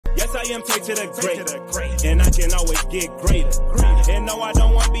Yes, I am take to the great, and I can always get greater. And no, I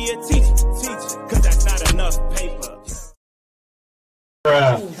don't want to be a teacher, cause that's not enough paper.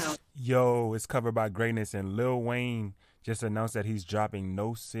 Yo, it's Covered by Greatness, and Lil Wayne just announced that he's dropping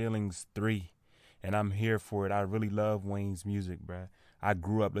No Ceilings 3, and I'm here for it. I really love Wayne's music, bruh. I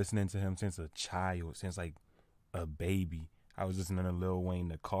grew up listening to him since a child, since like a baby. I was listening to Lil Wayne,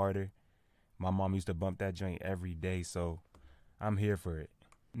 the Carter. My mom used to bump that joint every day, so I'm here for it.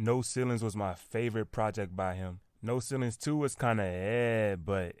 No Ceilings was my favorite project by him. No Ceilings 2 was kind of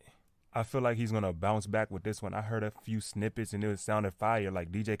but I feel like he's going to bounce back with this one. I heard a few snippets and it sounded fire. Like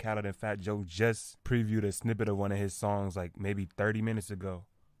DJ Khaled and Fat Joe just previewed a snippet of one of his songs like maybe 30 minutes ago.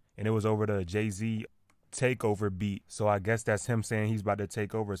 And it was over the Jay-Z Takeover beat. So I guess that's him saying he's about to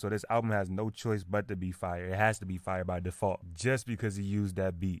take over. So this album has no choice but to be fire. It has to be fire by default just because he used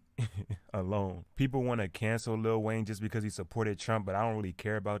that beat alone. People want to cancel Lil Wayne just because he supported Trump, but I don't really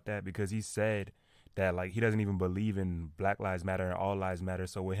care about that because he said that like he doesn't even believe in Black Lives Matter and All Lives Matter.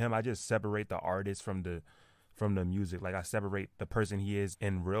 So with him, I just separate the artist from the music. Like I separate the person he is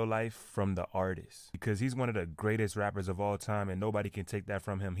in real life from the artist because he's one of the greatest rappers of all time and nobody can take that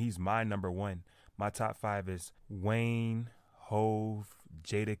from him. He's my number one. My top 5 is Wayne, Hove,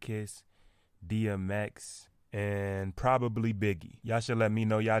 Jadakiss, DMX, and probably Biggie. Y'all should let me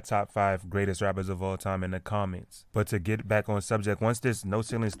know y'all top 5 greatest rappers of all time in the comments. But to get back on subject, once this No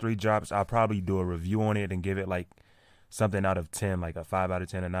Ceilings 3 drops, I'll probably do a review on it and give it like something out of 10, like a 5 out of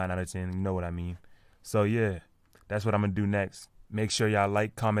 10, a 9 out of 10, you know what I mean. So yeah, that's what I'm gonna do next. Make sure y'all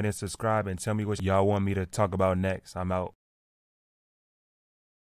like, comment, and subscribe and tell me what y'all want me to talk about next. I'm out.